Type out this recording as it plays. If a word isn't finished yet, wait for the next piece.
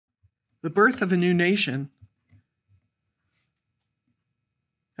The birth of a new nation,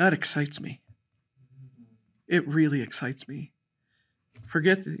 that excites me. It really excites me.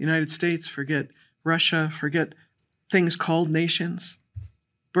 Forget the United States, forget Russia, forget things called nations.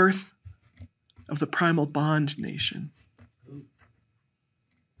 Birth of the primal bond nation.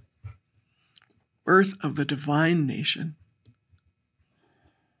 Birth of the divine nation,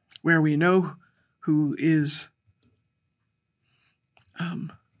 where we know who is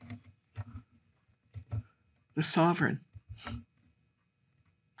the sovereign,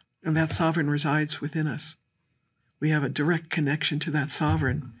 and that sovereign resides within us. We have a direct connection to that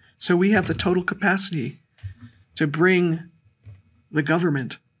sovereign. So we have the total capacity to bring the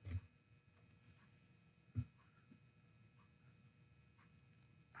government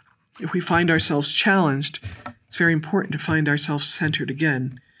if we find ourselves challenged, it's very important to find ourselves centered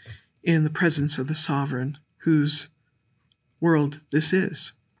again in the presence of the sovereign whose world this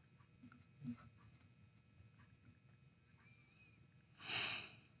is.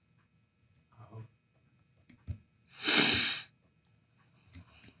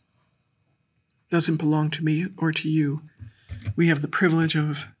 Doesn't belong to me or to you. We have the privilege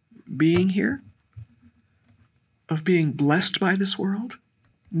of being here, of being blessed by this world,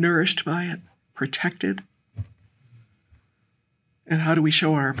 nourished by it, protected. And how do we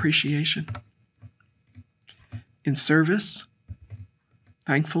show our appreciation? In service,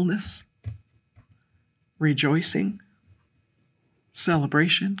 thankfulness, rejoicing,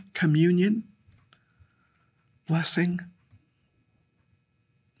 celebration, communion, blessing,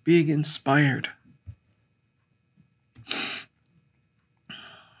 being inspired.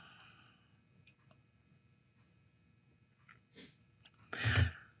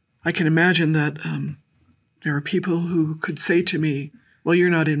 I can imagine that there are people who could say to me, well, you're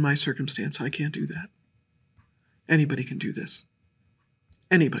not in my circumstance. I can't do that. Anybody can do this.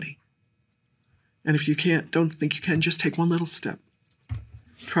 Anybody. And if you can't, don't think you can, just take one little step.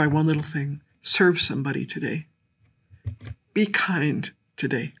 Try one little thing. Serve somebody today. Be kind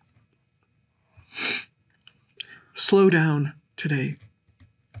today. Slow down today.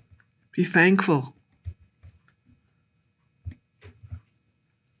 Be thankful.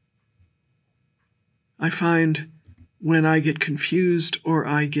 I find when I get confused or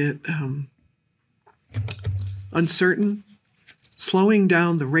I get uncertain, slowing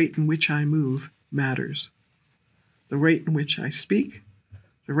down the rate in which I move matters. The rate in which I speak,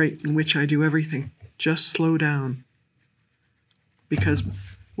 the rate in which I do everything. Just slow down. Because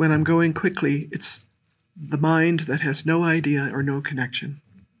when I'm going quickly, it's the mind that has no idea or no connection.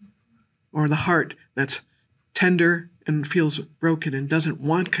 Or the heart that's tender and feels broken and doesn't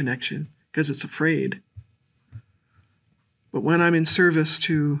want connection because it's afraid. But when I'm in service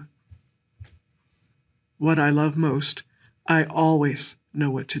to what I love most, I always know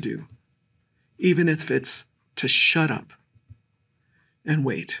what to do, even if it's to shut up and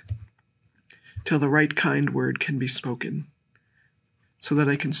wait till the right kind word can be spoken so that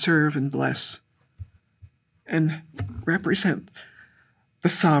I can serve and bless and represent the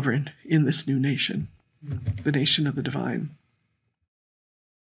sovereign in this new nation, the nation of the divine.